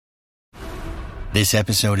This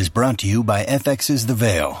episode is brought to you by FX's The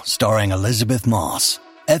Veil, starring Elizabeth Moss.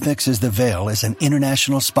 FX's The Veil is an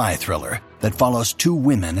international spy thriller that follows two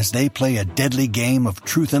women as they play a deadly game of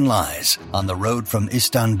truth and lies on the road from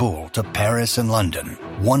Istanbul to Paris and London.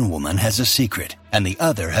 One woman has a secret, and the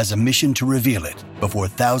other has a mission to reveal it before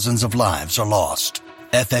thousands of lives are lost.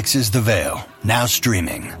 FX's The Veil, now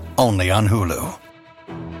streaming, only on Hulu.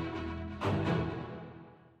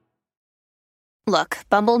 Look,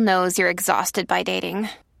 Bumble knows you're exhausted by dating.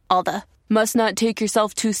 All the, must not take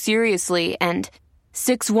yourself too seriously, and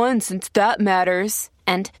 6'1" since that matters.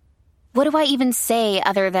 And what do I even say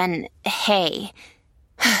other than, hey?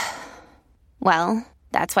 Well,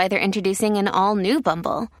 that's why they're introducing an all-new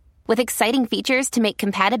Bumble, with exciting features to make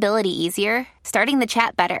compatibility easier, starting the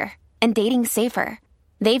chat better, and dating safer.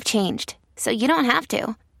 They've changed, so you don't have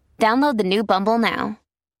to. Download the new Bumble now.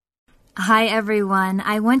 Hi, everyone.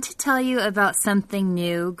 I want to tell you about something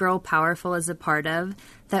new Girl Powerful is a part of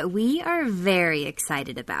that we are very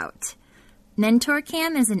excited about.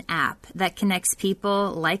 MentorCam is an app that connects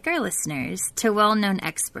people like our listeners to well-known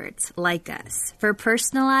experts like us for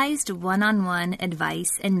personalized one-on-one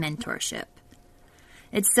advice and mentorship.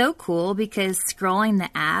 It's so cool because scrolling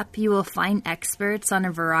the app, you will find experts on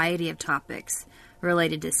a variety of topics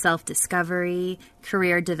related to self-discovery,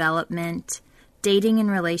 career development, dating and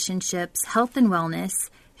relationships, health and wellness,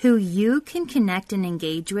 who you can connect and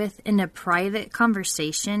engage with in a private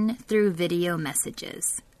conversation through video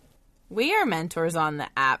messages. We are mentors on the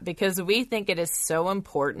app because we think it is so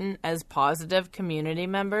important as positive community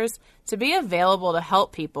members to be available to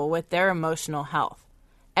help people with their emotional health.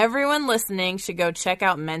 Everyone listening should go check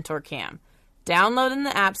out MentorCam. Download in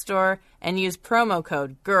the App Store and use promo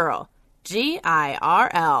code GIRL,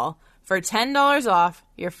 GIRL, for $10 off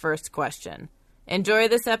your first question. Enjoy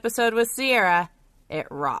this episode with Sierra. It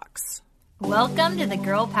rocks. Welcome to the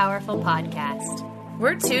Girl Powerful Podcast.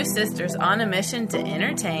 We're two sisters on a mission to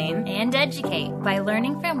entertain And educate by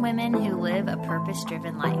learning from women who live a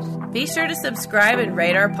purpose-driven life. Be sure to subscribe and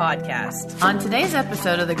rate our podcast. On today's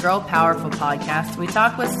episode of the Girl Powerful Podcast, we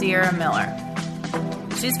talk with Sierra Miller.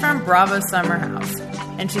 She's from Bravo Summer House,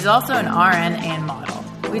 and she's also an RN and model.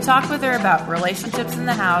 We talk with her about relationships in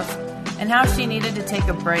the house and how she needed to take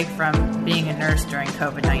a break from being a nurse during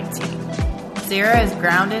COVID-19. Sierra is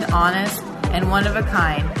grounded, honest, and one of a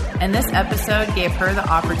kind, and this episode gave her the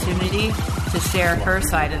opportunity to share her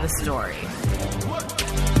side of the story.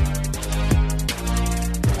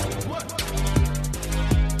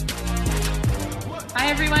 Hi,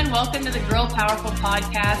 everyone. Welcome to the Girl Powerful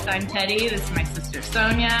Podcast. I'm Teddy. This is my sister,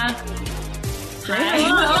 Sonia. Hi.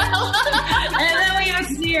 And then we have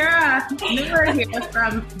Sierra Miller here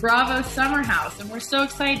from Bravo Summer House, and we're so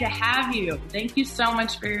excited to have you. Thank you so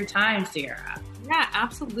much for your time, Sierra. Yeah,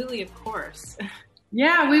 absolutely, of course.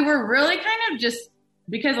 Yeah, we were really kind of just,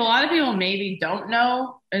 because a lot of people maybe don't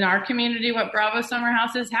know in our community what Bravo Summer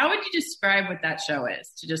House is. How would you describe what that show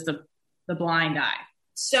is to just the blind eye?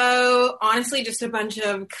 So honestly, just a bunch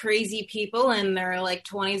of crazy people in their like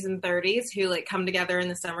 20s and 30s who like come together in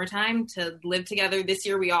the summertime to live together. This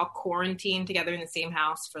year, we all quarantined together in the same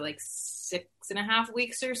house for like 6.5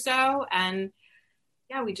 weeks or so. And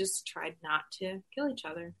yeah, we just tried not to kill each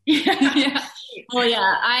other. Yeah. Well,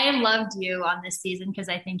 yeah, I loved you on this season because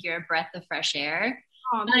I think you're a breath of fresh air.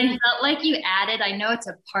 Oh, and I felt like you added, I know it's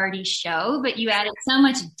a party show, but you added so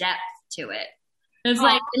much depth to it. It was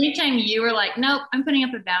like anytime you were like, nope, I'm putting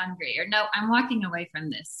up a boundary, or nope, I'm walking away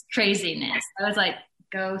from this craziness. I was like,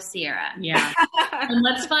 go Sierra. Yeah. And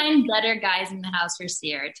let's find better guys in the house for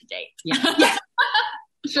Sierra to date. Yeah.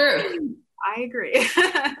 True. I agree.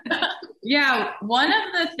 Yeah, one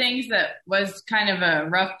of the things that was kind of a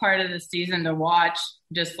rough part of the season to watch,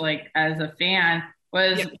 just like as a fan,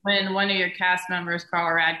 was when one of your cast members,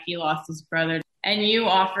 Carl Radke, lost his brother. And you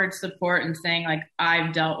offered support and saying, like,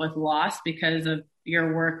 I've dealt with loss because of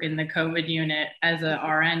your work in the COVID unit as a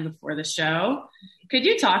RN before the show. Could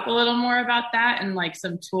you talk a little more about that and like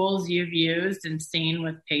some tools you've used and seen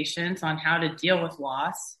with patients on how to deal with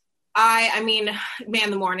loss? I mean,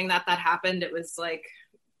 man, the morning that happened, it was like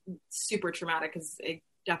super traumatic because it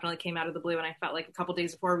definitely came out of the blue. And I felt like a couple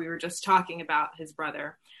days before we were just talking about his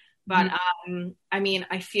brother. But I mean,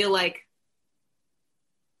 I feel like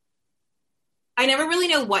I never really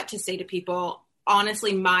know what to say to people.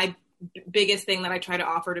 Honestly, my biggest thing that I try to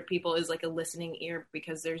offer to people is like a listening ear,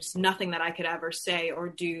 because there's nothing that I could ever say or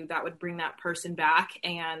do that would bring that person back.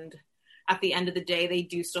 And at the end of the day, they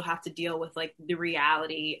do still have to deal with like the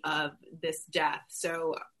reality of this death.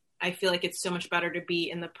 So I feel like it's so much better to be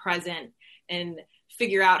in the present and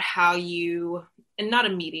figure out how you, and not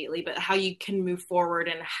immediately, but how you can move forward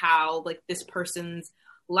and how like this person's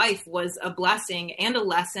life was a blessing and a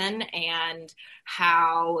lesson, and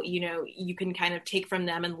how, you know, you can kind of take from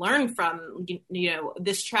them and learn from, you know,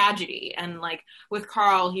 this tragedy. And like with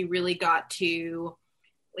Carl, he really got to,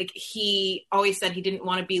 like, he always said he didn't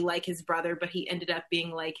want to be like his brother, but he ended up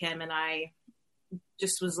being like him. And I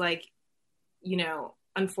just was like, you know,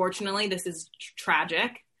 unfortunately, this is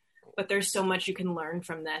tragic, but there's so much you can learn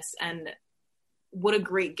from this. And what a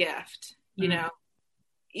great gift, you know,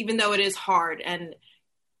 even though it is hard and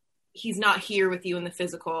he's not here with you in the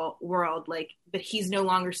physical world, like, but he's no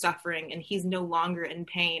longer suffering and he's no longer in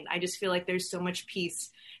pain. I just feel like there's so much peace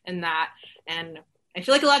in that. And I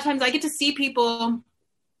feel like a lot of times I get to see people,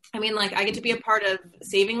 I mean, like, I get to be a part of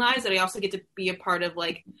saving lives, but I also get to be a part of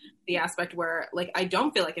like the aspect where like, I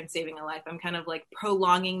don't feel like I'm saving a life. I'm kind of like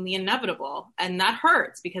prolonging the inevitable. And that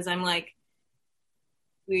hurts because I'm like,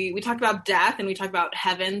 we talk about death and we talk about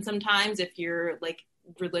heaven sometimes if you're like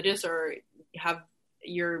religious or have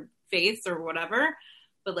your faiths or whatever,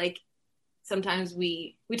 but like sometimes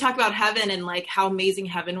we talk about heaven and like how amazing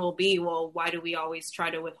heaven will be. Well, why do we always try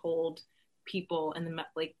to withhold people and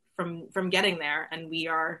like from getting there? And we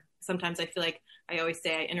are, sometimes I feel like I always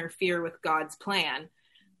say I interfere with God's plan,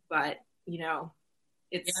 but you know,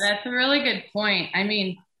 it's that's a really good point. I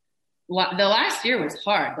mean, the last year was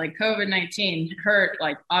hard. Like COVID-19 hurt,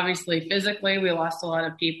 like obviously physically we lost a lot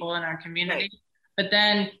of people in our community, right. But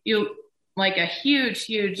then like a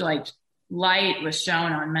huge like light was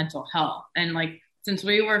shown on mental health. And like, since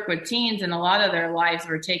we work with teens and a lot of their lives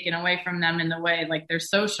were taken away from them in the way, like their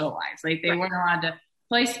social lives, like they weren't allowed to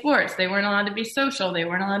play sports. They weren't allowed to be social. They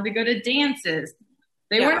weren't allowed to go to dances.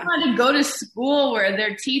 They weren't allowed to go to school where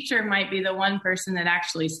their teacher might be the one person that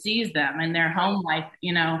actually sees them, and their home life,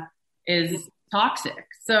 you know, is toxic.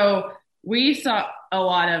 So we saw a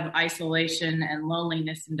lot of isolation and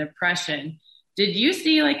loneliness and depression. Did you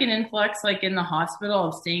see like an influx, like in the hospital,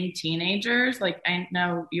 of seeing teenagers? Like, I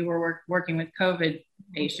know you were working with COVID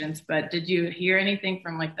patients, but did you hear anything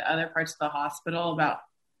from like the other parts of the hospital about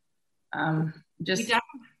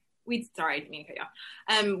sorry, I didn't mean to cut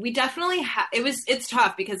you off. We definitely it's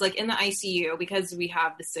tough because like in the ICU, because we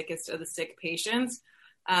have the sickest of the sick patients,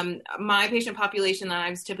 my patient population that I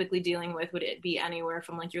was typically dealing with would it be anywhere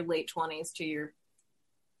from like your late 20s to your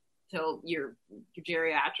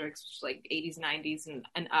geriatrics, which is like 80s, 90s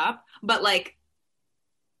and up. But like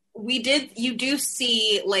you do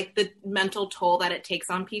see like the mental toll that it takes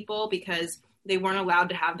on people because they weren't allowed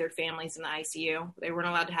to have their families in the ICU. They weren't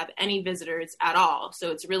allowed to have any visitors at all.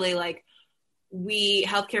 So it's really like we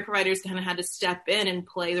healthcare providers kind of had to step in and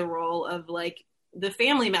play the role of like the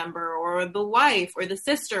family member or the wife or the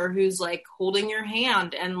sister who's like holding your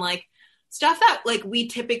hand and like stuff that like we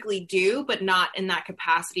typically do, but not in that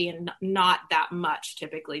capacity and not that much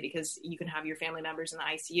typically, because you can have your family members in the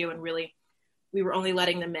ICU, and really we were only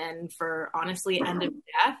letting them in for honestly end of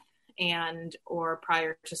death and or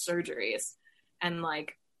prior to surgeries. And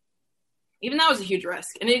like, even that was a huge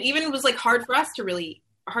risk. And it even was like hard for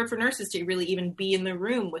nurses to really even be in the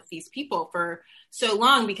room with these people for so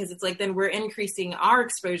long, because it's like, then we're increasing our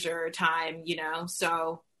exposure time, you know?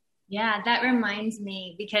 So. Yeah, that reminds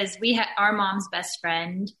me, because our mom's best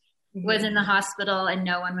friend was in the hospital and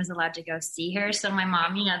no one was allowed to go see her. So my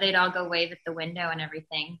mom, you know, they'd all go wave at the window and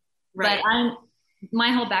everything. Right. But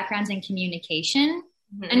my whole background's in communication.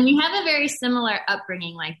 And we have a very similar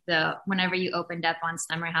upbringing, like whenever you opened up on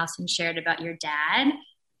Summer House and shared about your dad,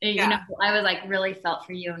 you know, I was like really felt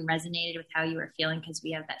for you and resonated with how you were feeling because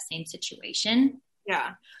we have that same situation.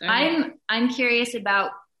 Yeah. I'm curious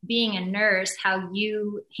about being a nurse, how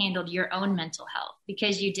you handled your own mental health,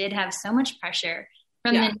 because you did have so much pressure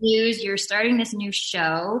from the news. You're starting this new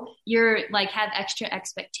show. You're like have extra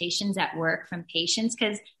expectations at work from patients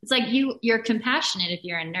because it's like you're compassionate if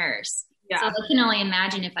you're a nurse. Yeah. So I can only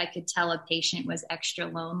imagine if I could tell a patient was extra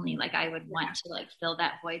lonely, like I would want to like fill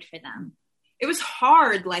that void for them. It was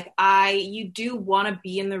hard. Like you do want to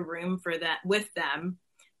be in the room with them,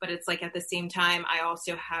 but it's like at the same time, I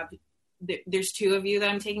also have, there's two of you that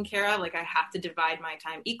I'm taking care of. Like I have to divide my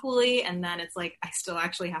time equally. And then it's like, I still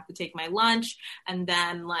actually have to take my lunch. And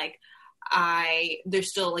then like,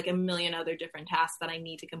 there's still like a million other different tasks that I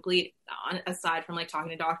need to complete aside from like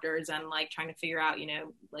talking to doctors and like trying to figure out, you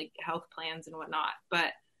know, like health plans and whatnot.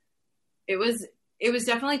 But it was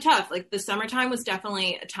definitely tough. Like the summertime was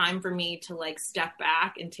definitely a time for me to like step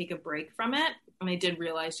back and take a break from it. And I did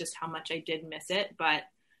realize just how much I did miss it. But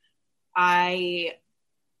I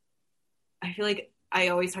feel like I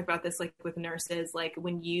always talk about this, like with nurses, like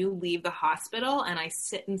when you leave the hospital and I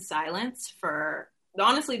sit in silence for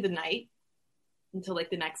honestly the night, until like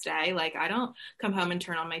the next day. Like I don't come home and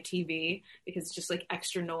turn on my TV because it's just like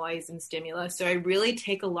extra noise and stimulus. So I really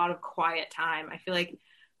take a lot of quiet time. I feel like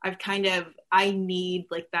I need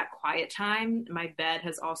like that quiet time. My bed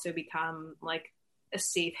has also become like a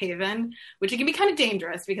safe haven, which it can be kind of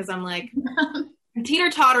dangerous because I'm like I'm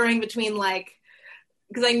teeter-tottering between like,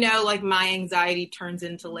 because I know like my anxiety turns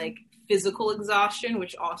into like physical exhaustion,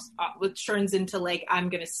 which turns into like I'm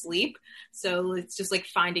gonna sleep. So it's just like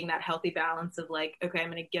finding that healthy balance of like, okay, I'm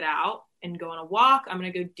gonna get out and go on a walk. I'm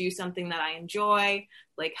gonna go do something that I enjoy,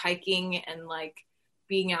 like hiking, and like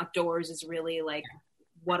being outdoors is really like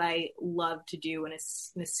what I love to do and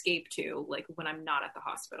an escape to, like when I'm not at the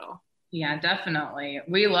hospital. Yeah, definitely.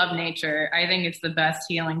 We love nature. I think it's the best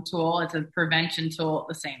healing tool. It's a prevention tool at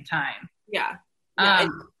the same time. Yeah.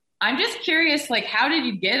 I'm just curious, like, how did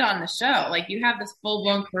you get on the show? Like, you have this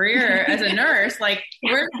full-blown career as a nurse. Like,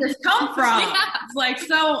 where did this come from? It's like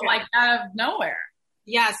so, like, out of nowhere.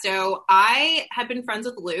 Yeah, so I had been friends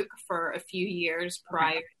with Luke for a few years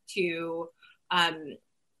prior to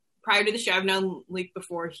the show. I've known Luke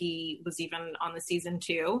before he was even on the season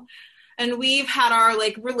 2. And we've had our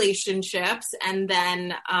like relationships. And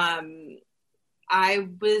then I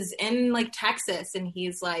was in like Texas and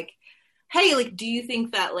he's like, hey, like, do you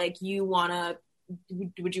think that like would you want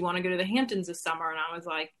to go to the Hamptons this summer? And I was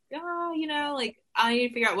like, oh, you know, like I need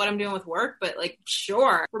to figure out what I'm doing with work, but like,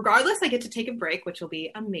 sure. Regardless, I get to take a break, which will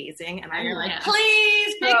be amazing. And I'm like,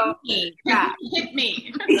 please pick me. Yeah. Pick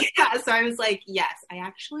me. Yeah. So I was like, yes, I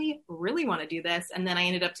actually really want to do this. And then I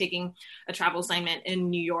ended up taking a travel assignment in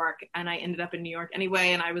New York, and I ended up in New York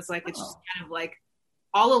anyway. And I was like, it's just kind of like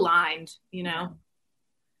all aligned, you know?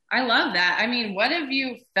 I love that. I mean, what have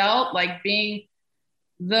you felt like being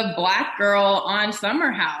the Black girl on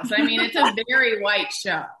Summer House? I mean, it's a very white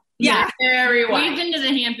show. Yeah, very white. We've been to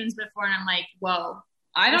the Hamptons before, and I'm like, whoa.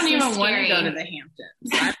 I don't even want to go to the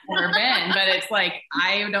Hamptons. I've never been, but it's like,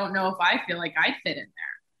 I don't know if I feel like I'd fit in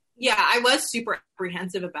there. Yeah, I was super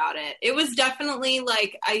apprehensive about it. It was definitely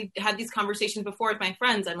like, I had these conversations before with my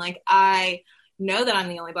friends. I'm like, I know that I'm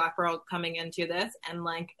the only Black girl coming into this. And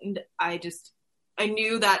like, I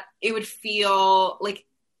knew that it would feel like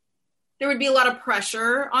there would be a lot of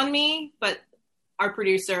pressure on me, but our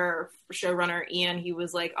producer, showrunner, Ian, he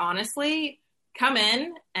was like, honestly, come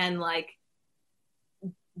in and like,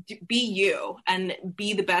 be you and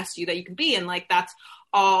be the best you that you can be. And like, that's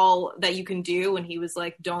all that you can do. And he was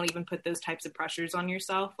like, don't even put those types of pressures on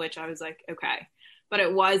yourself, which I was like, okay. But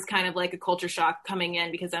it was kind of like a culture shock coming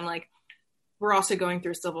in because I'm like, we're also going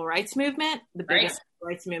through a civil rights movement, the biggest civil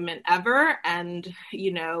rights movement ever. And,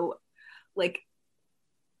 you know, like,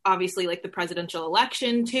 obviously like the presidential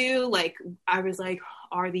election too. Like, I was like,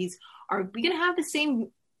 are we going to have the same,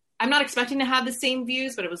 I'm not expecting to have the same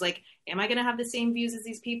views, but it was like, am I going to have the same views as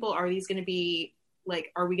these people? Are these going to be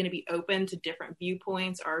like, are we going to be open to different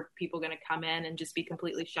viewpoints? Are people going to come in and just be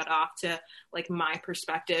completely shut off to like my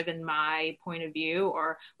perspective and my point of view?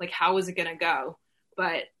 Or like, how is it going to go?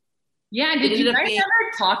 But yeah, did you guys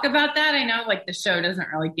ever talk about that? I know like the show doesn't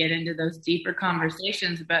really get into those deeper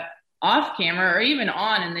conversations, but off camera or even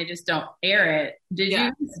on, and they just don't air it. Did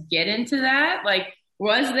you get into that? Like,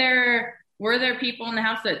 were there people in the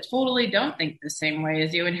house that totally don't think the same way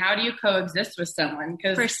as you? And how do you coexist with someone?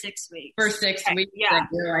 Because for 6 weeks. For 6 weeks, like,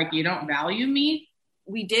 you're like, you don't value me?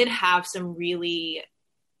 We did have some really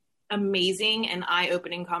amazing and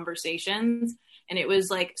eye-opening conversations. And it was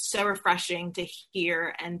like so refreshing to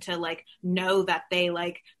hear and to like know that they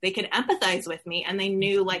could empathize with me. And they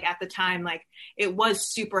knew like at the time, like it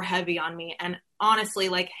was super heavy on me. And honestly,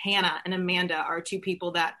 like Hannah and Amanda are 2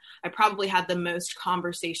 people that I probably had the most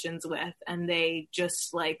conversations with. And they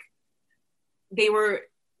just like, they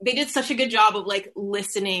did such a good job of like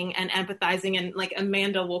listening and empathizing. And like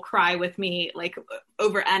Amanda will cry with me like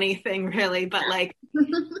over anything really, but like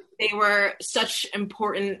they were such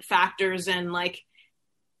important factors in like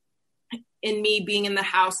in me being in the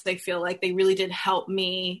house. They feel like they really did help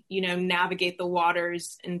me, you know, navigate the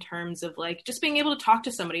waters in terms of like just being able to talk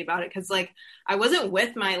to somebody about it. Cause like I wasn't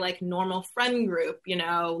with my like normal friend group, you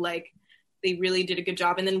know, like they really did a good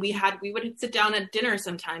job. And then we would sit down at dinner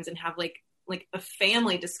sometimes and have like a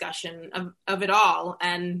family discussion of it all.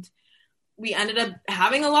 And we ended up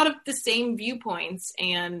having a lot of the same viewpoints,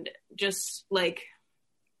 and just like,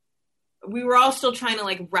 we were all still trying to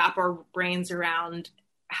like wrap our brains around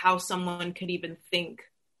how someone could even think,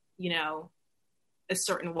 you know, a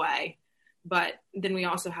certain way. But then we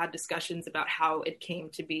also had discussions about how it came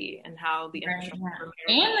to be and how the infrastructure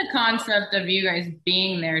and the concept of you guys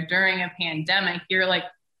being there during a pandemic. You're like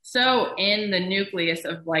so in the nucleus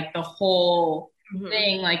of like the whole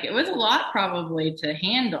thing. Like it was a lot probably to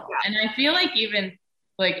handle. Yeah. And I feel like even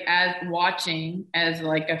like as watching as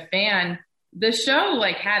like a fan, the show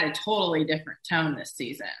like had a totally different tone this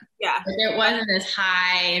season. Yeah. Like, it wasn't this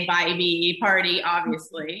high vibey party,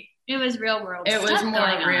 obviously. It was real world. It was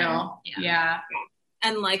more real. Yeah.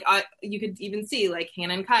 And like you could even see like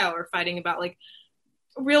Hannah and Kyle were fighting about like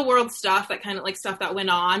real world stuff, that kind of like stuff that went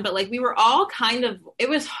on, but like we were all kind of, it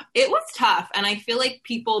was tough. And I feel like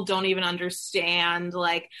people don't even understand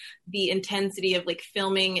like the intensity of like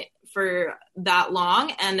filming for that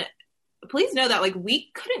long. And please know that like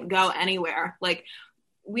we couldn't go anywhere. Like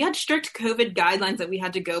we had strict COVID guidelines that we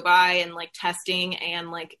had to go by, and like testing,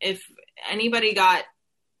 and like if anybody got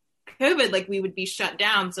COVID, like we would be shut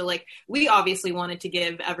down. So like we obviously wanted to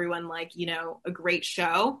give everyone like, you know, a great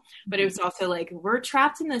show, but it was also like we're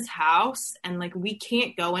trapped in this house and like we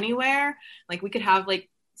can't go anywhere. Like we could have like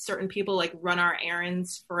certain people like run our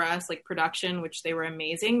errands for us, like production, which they were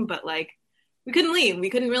amazing, but like we couldn't leave.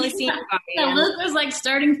 We couldn't really see anybody. Yeah, Luke was like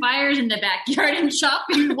starting fires in the backyard and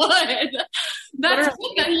chopping wood. That's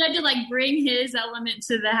good. He had to like bring his element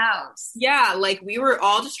to the house. Yeah, like we were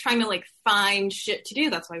all just trying to like find shit to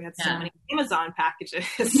do. That's why we had so many Amazon packages.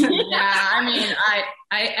 Yeah, I mean,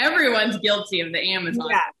 I everyone's guilty of the Amazon.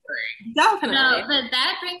 Yeah, definitely. No, but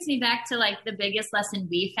that brings me back to like the biggest lesson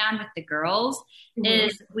we found with the girls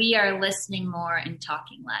is we are listening more and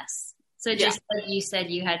talking less. So just like you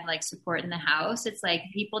said, you had like support in the house. It's like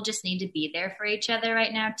people just need to be there for each other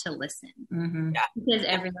right now to listen. Yeah. Because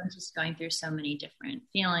everyone's just going through so many different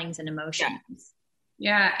feelings and emotions.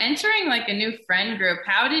 Yeah. Entering like a new friend group,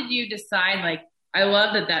 how did you decide? Like, I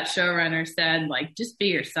love that showrunner said like, just be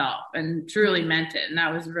yourself, and truly meant it. And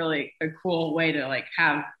that was really a cool way to like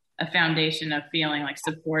have a foundation of feeling like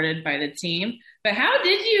supported by the team. But how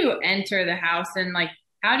did you enter the house, and like,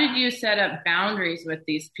 how did you set up boundaries with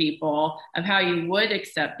these people of how you would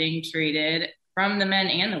accept being treated from the men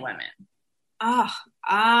and the women? I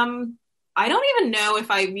don't even know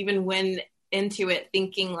if I even went into it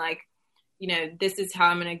thinking like, you know, this is how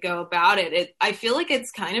I'm going to go about it. I feel like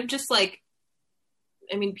it's kind of just like,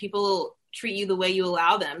 I mean, people treat you the way you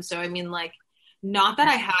allow them. So, I mean, like, not that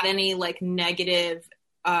I had any like negative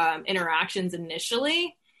interactions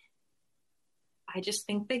initially. I just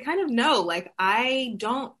think they kind of know, like, I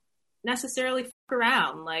don't necessarily fuck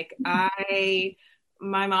around. Like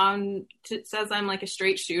my mom says I'm like a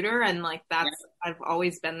straight shooter, and like, I've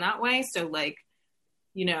always been that way. So like,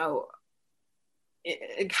 you know,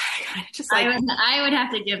 it kind of just like, I would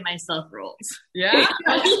have to give myself rules. Yeah.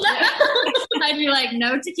 I'd be like,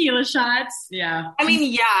 no tequila shots. Yeah. I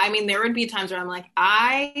mean, there would be times where I'm like,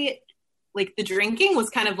 the drinking was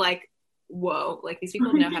kind of like, whoa, like these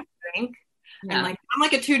people know how to drink. Yeah. And like, I'm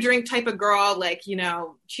like a 2-drink type of girl, like, you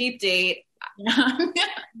know, cheap date.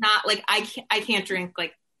 Not like, I can't drink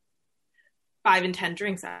like 5 and 10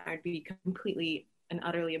 drinks. I'd be completely and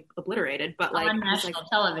utterly obliterated. But like on national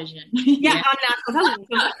television. Yeah, on national television.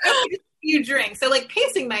 So like, a few drinks. So like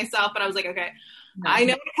pacing myself, but I was like, okay, I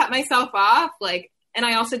know to cut myself off. Like, and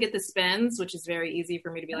I also get the spins, which is very easy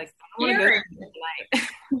for me to be like, I want to go tonight.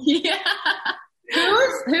 Yeah.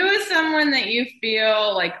 Who is someone that you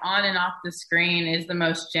feel like on and off the screen is the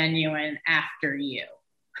most genuine after you?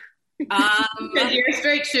 Because you're a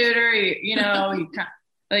straight shooter, you know,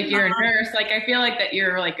 like you're a nurse. Like I feel like that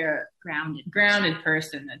you're like a grounded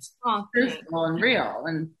person that's truthful and real,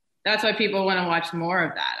 and that's why people want to watch more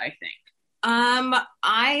of that, I think.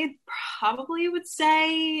 I probably would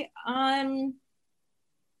say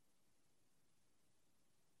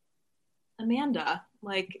Amanda.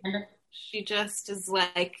 Like she just is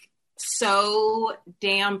like so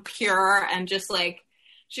damn pure, and just like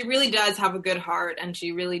she really does have a good heart, and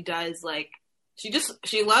she really does like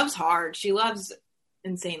she loves hard. She loves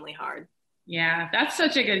insanely hard. Yeah, that's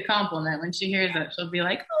such a good compliment. When she hears that, she'll be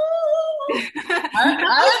like, oh,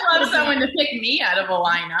 I would love someone to pick me out of a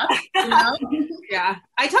lineup, you know? Yeah,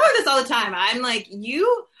 I tell her this all the time. I'm like,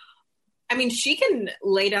 she can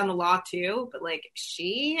lay down the law too, but like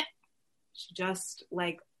she just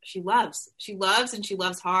like, she loves and she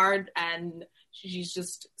loves hard, and she's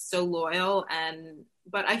just so loyal.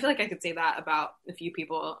 But I feel like I could say that about a few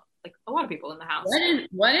people, like a lot of people in the house.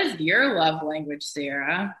 What is your love language,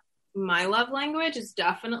 Sarah? My love language is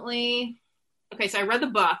definitely, okay, so I read the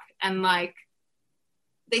book, and like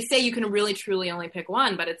they say you can really truly only pick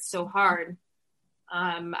one, but it's so hard.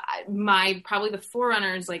 Probably the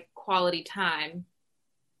forerunner is like quality time.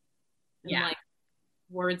 And like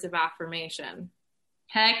words of affirmation.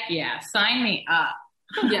 Heck yeah. Sign me up.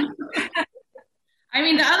 Yeah. I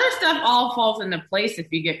mean, the other stuff all falls into place if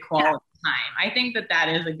you get quality time. I think that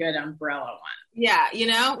is a good umbrella one. Yeah. You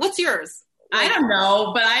know, what's yours? I don't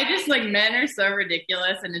know, but I just like men are so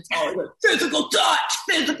ridiculous, and it's always like physical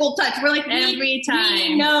touch. We're like every time.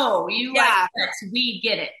 We know you like sex. We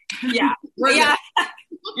get it. Yeah, yeah.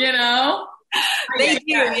 You know, they do.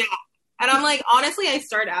 Yeah. And I'm like, honestly, I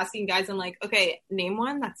start asking guys. I'm like, okay, name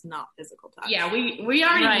one that's not physical touch. Yeah, we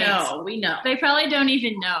already know. We know. They probably don't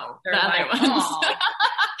even know They're the like, other ones.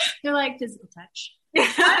 They're like physical touch.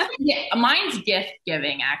 Yeah, mine's gift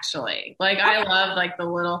giving actually. Like I love like the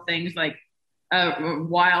little things like a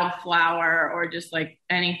wildflower or just like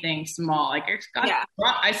anything small. Like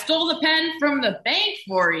I stole the pen from the bank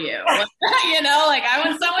for you. You know, like I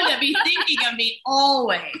want someone to be thinking of me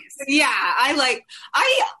always. Yeah, I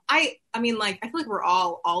mean, like I feel like we're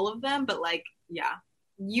all of them, but like yeah.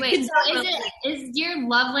 Wait, so is your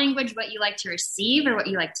love language what you like to receive or what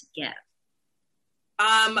you like to give?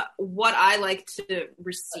 What I like to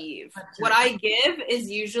receive. What I give is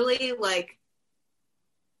usually like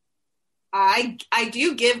I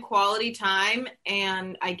do give quality time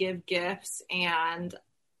and I give gifts and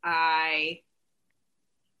I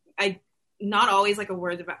not always like a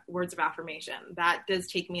words of affirmation. That does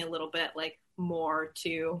take me a little bit like more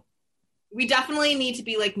to. We definitely need to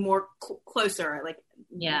be like more closer, like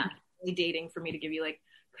dating for me to give you like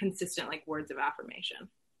consistent like words of affirmation.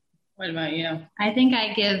 What about you? I think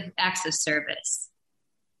I give acts of service.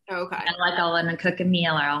 Okay. And like I'll want to cook a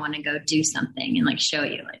meal or I'll want to go do something and like show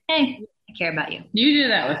you like, hey, I care about you. You do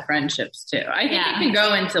that with friendships too. I think you can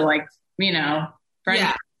go into like, you know,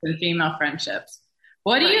 friendships and female friendships.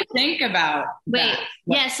 What do you think about that?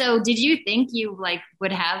 Yeah. So did you think you like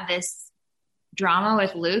would have this drama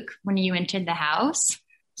with Luke when you entered the house?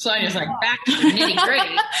 So I just like back to the nitty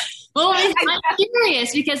gritty. Well, I'm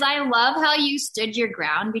curious because I love how you stood your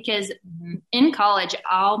ground because in college,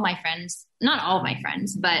 all my friends, not all my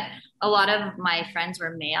friends, but a lot of my friends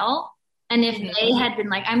were male. And if they had been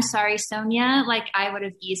like, I'm sorry, Sonia, like I would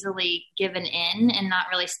have easily given in and not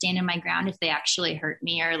really standing my ground if they actually hurt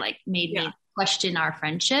me or like made me question our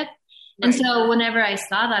friendship. Right. And so whenever I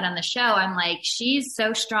saw that on the show, I'm like, she's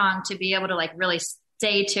so strong to be able to like really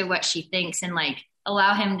stay to what she thinks and like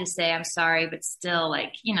allow him to say, I'm sorry, but still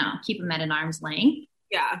like, you know, keep him at an arm's length.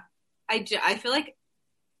 Yeah. I feel like,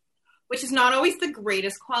 which is not always the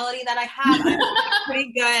greatest quality that I have.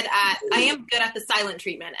 I am good at the silent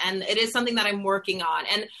treatment and it is something that I'm working on.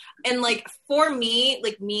 And like, for me,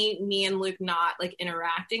 like me and Luke not like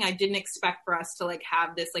interacting, I didn't expect for us to like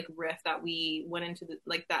have this like rift that we went into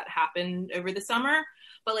like that happened over the summer.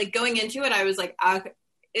 But like going into it, I was like,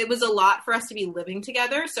 it was a lot for us to be living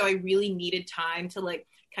together. So I really needed time to like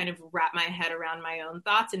kind of wrap my head around my own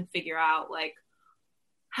thoughts and figure out like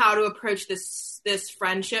how to approach this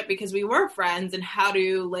friendship because we were friends and how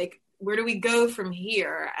to like, where do we go from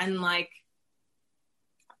here? And like,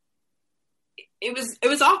 it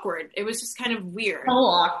was awkward. It was just kind of weird. So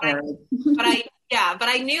awkward. But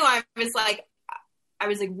I knew I was like,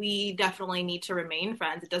 we definitely need to remain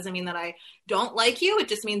friends. It doesn't mean that I don't like you. It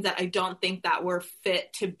just means that I don't think that we're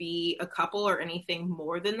fit to be a couple or anything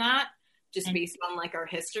more than that, just based on like our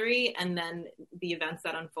history and then the events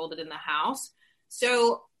that unfolded in the house.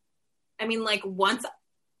 So, I mean, like once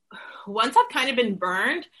I've kind of been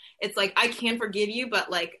burned, it's like, I can forgive you,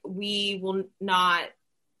 but like I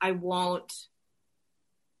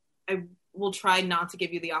will try not to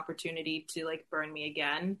give you the opportunity to like burn me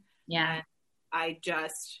again. Yeah. And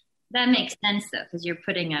that makes sense though, because you're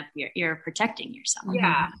putting up, you're protecting yourself.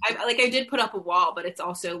 Yeah. I did put up a wall, but it's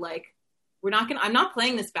also like, I'm not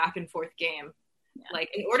playing this back and forth game. Yeah. Like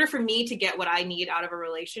in order for me to get what I need out of a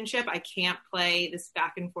relationship, I can't play this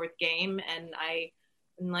back and forth game. And I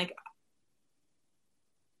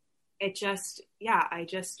just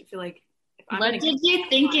feel like. What did you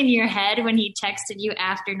think in your head when he texted you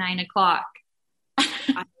after 9:00?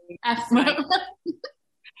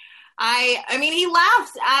 I mean, he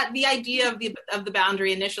laughed at the idea of the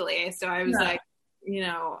boundary initially. So I was like, you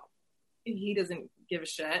know, he doesn't give a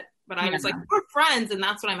shit. But I was like, we're friends, and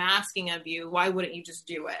that's what I'm asking of you. Why wouldn't you just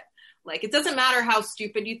do it? Like, it doesn't matter how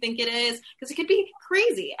stupid you think it is, because it could be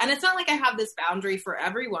crazy. And it's not like I have this boundary for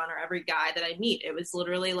everyone or every guy that I meet. It was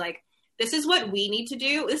literally like, this is what we need to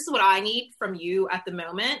do. This is what I need from you at the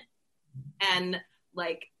moment. And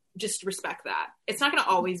like, just respect that. It's not going to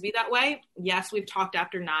always be that way. Yes, we've talked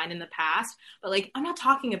after 9 in the past, but like, I'm not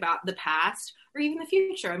talking about the past or even the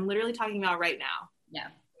future. I'm literally talking about right now. Yeah.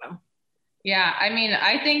 Yeah, I mean,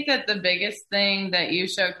 I think that the biggest thing that you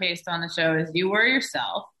showcased on the show is you were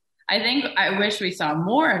yourself. I wish we saw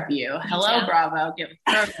more of you. Hello, Bravo, get with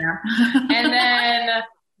the program. And then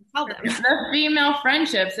the female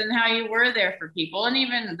friendships and how you were there for people. And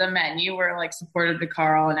even the men, you were like supportive to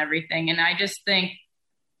Carl and everything. And I just think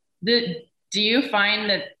that do you find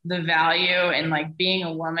that the value in like being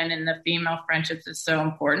a woman in the female friendships is so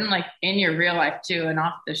important, like in your real life too and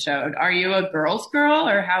off the show? Are you a girl's girl,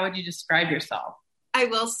 or how would you describe yourself? I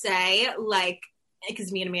will say, like,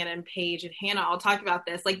 because me and Amanda and Paige and Hannah all talked about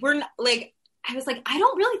this, like, we're not, like, I was like, I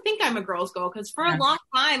don't really think I'm a girl's girl, because for a long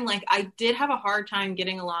time, like, I did have a hard time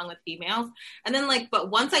getting along with females. And then, like,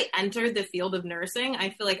 but once I entered the field of nursing,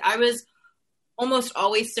 I feel like I was almost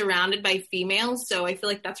always surrounded by females. So I feel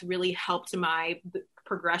like that's really helped my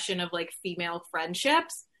progression of, like, female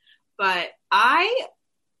friendships. But I,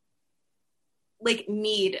 like,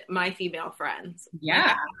 need my female friends. Yeah.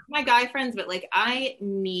 Like, my guy friends, but, like, I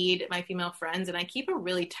need my female friends, and I keep a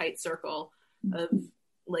really tight circle of,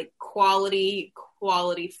 like, quality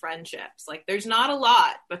friendships. Like, there's not a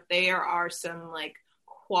lot, but there are some, like,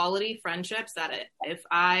 quality friendships that if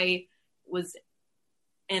I was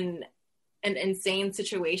in an insane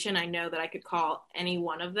situation, I know that I could call any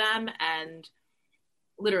one of them and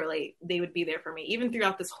literally they would be there for me, even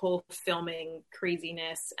throughout this whole filming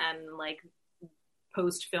craziness and, like,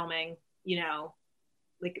 post filming, you know,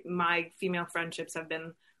 like, my female friendships have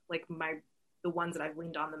been, like, the ones that I've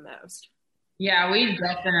leaned on the most. Yeah, we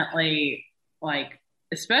definitely, like,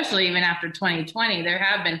 especially even after 2020, there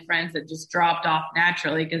have been friends that just dropped off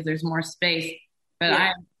naturally because there's more space. But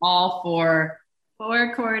I'm all for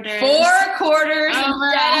 4 quarters. 4 quarters over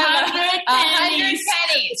instead of 100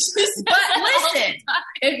 pennies. But listen,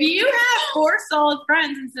 if you have 4 solid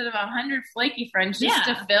friends instead of 100 flaky friends just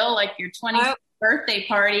to fill, like, your 20th birthday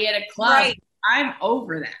party at a club, I'm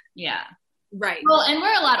over that. Yeah. Right. Well, and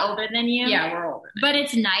we're a lot older than you. Yeah, we're older. But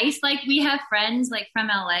it's nice. Like, we have friends, like, from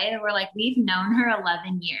LA that we're like, we've known her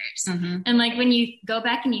 11 years. Mm-hmm. And, like, when you go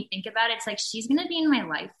back and you think about it, it's like, she's going to be in my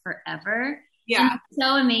life forever. Yeah. And it's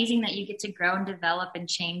so amazing that you get to grow and develop and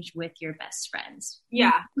change with your best friends.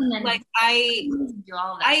 Yeah. And like, I do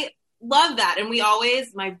all that. I love that. And we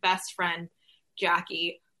always, my best friend,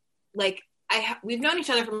 Jackie, like, we've known each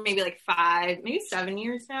other for maybe, like, 5, maybe 7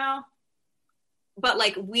 years now. But,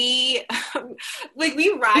 like, we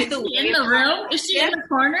ride the wave. In the room? Is she in the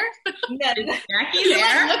corner? Yeah. Is Jackie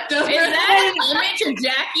there? Is that an image of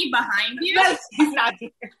Jackie behind you? No, she's not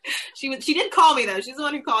here. She did call me, though. She's the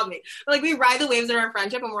one who called me. But, like, we ride the waves of our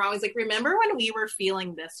friendship, and we're always like, remember when we were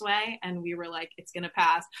feeling this way? And we were like, it's going to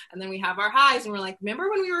pass. And then we have our highs, and we're like,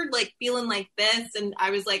 remember when we were, like, feeling like this? And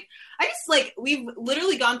I was like, we've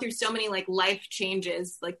literally gone through so many, like, life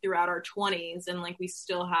changes, like, throughout our 20s, and, like, we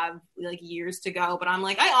still have, like, years to go. But I'm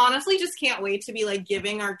like, I honestly just can't wait to be, like,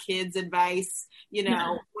 giving our kids advice, you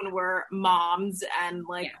know, when we're moms and,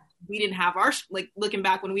 like, we didn't have our, like, looking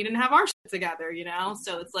back when we didn't have our shit together, you know?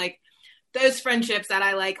 So it's, like, those friendships that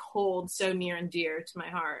I, like, hold so near and dear to my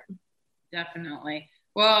heart. Definitely.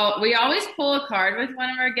 Well, we always pull a card with one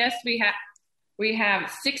of our guests. We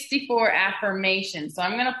have 64 affirmations. So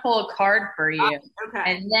I'm going to pull a card for you. Okay.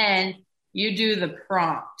 And then you do the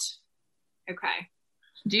prompt. Okay.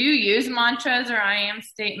 Do you use mantras or I am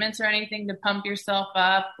statements or anything to pump yourself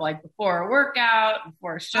up, like before a workout,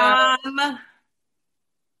 before a show?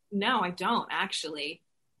 No, I don't actually.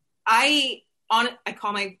 I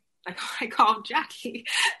call Jackie.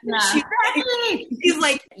 Yeah. She's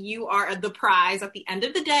like, you are the prize at the end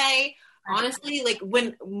of the day. Honestly, like,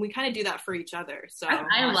 when we kind of do that for each other. So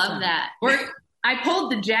I love that. I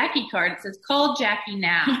pulled the Jackie card. It says, call Jackie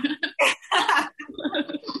now.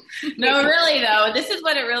 No, really, though, this is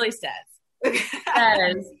what it really says. It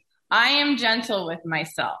says, I am gentle with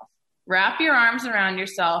myself. Wrap your arms around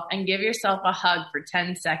yourself and give yourself a hug for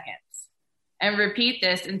 10 seconds. And repeat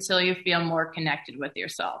this until you feel more connected with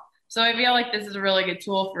yourself. So I feel like this is a really good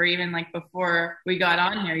tool for even, like, before we got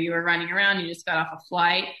on here, you were running around, you just got off a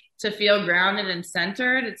flight. To feel grounded and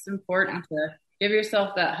centered, it's important to give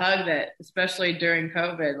yourself that hug that, especially during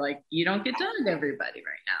COVID, like, you don't get to hug everybody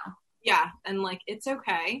right now. Yeah. And, like, it's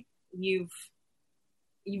okay. You've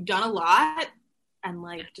done a lot, and,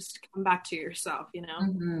 like, just come back to yourself, you know?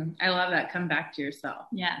 Mm-hmm. I love that. Come back to yourself.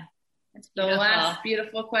 Yeah. That's the last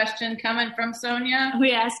beautiful question coming from Sonia.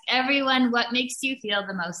 We ask everyone, what makes you feel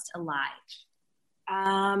the most alive?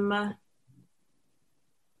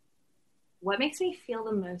 What makes me feel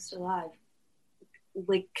the most alive?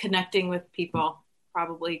 Like, connecting with people,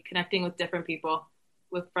 probably connecting with different people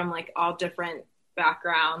from, like, all different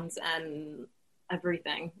backgrounds and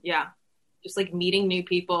everything. Yeah. Just, like, meeting new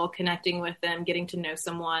people, connecting with them, getting to know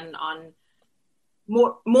someone on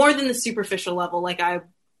more than the superficial level. Like, I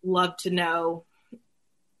love to know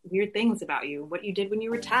weird things about you, what you did when you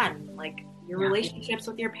were 10, like, your relationships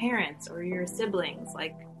with your parents or your siblings,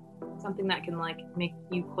 like, something that can, like, make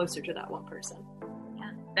you closer to that one person.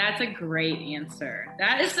 Yeah, that's a great answer.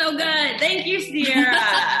 That is so good. Thank you,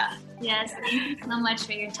 Sierra. Yes, thank you so much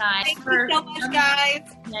for your time. Thank you so much, guys.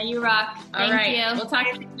 Yeah, you rock. All Thank right. you. We'll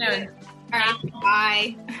talk to you soon. All right,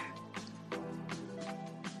 bye.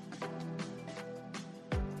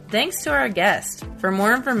 Thanks to our guest. For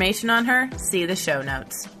more information on her, see the show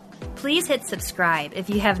notes. Please hit subscribe if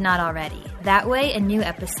you have not already. That way, a new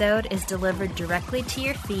episode is delivered directly to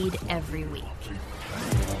your feed every week.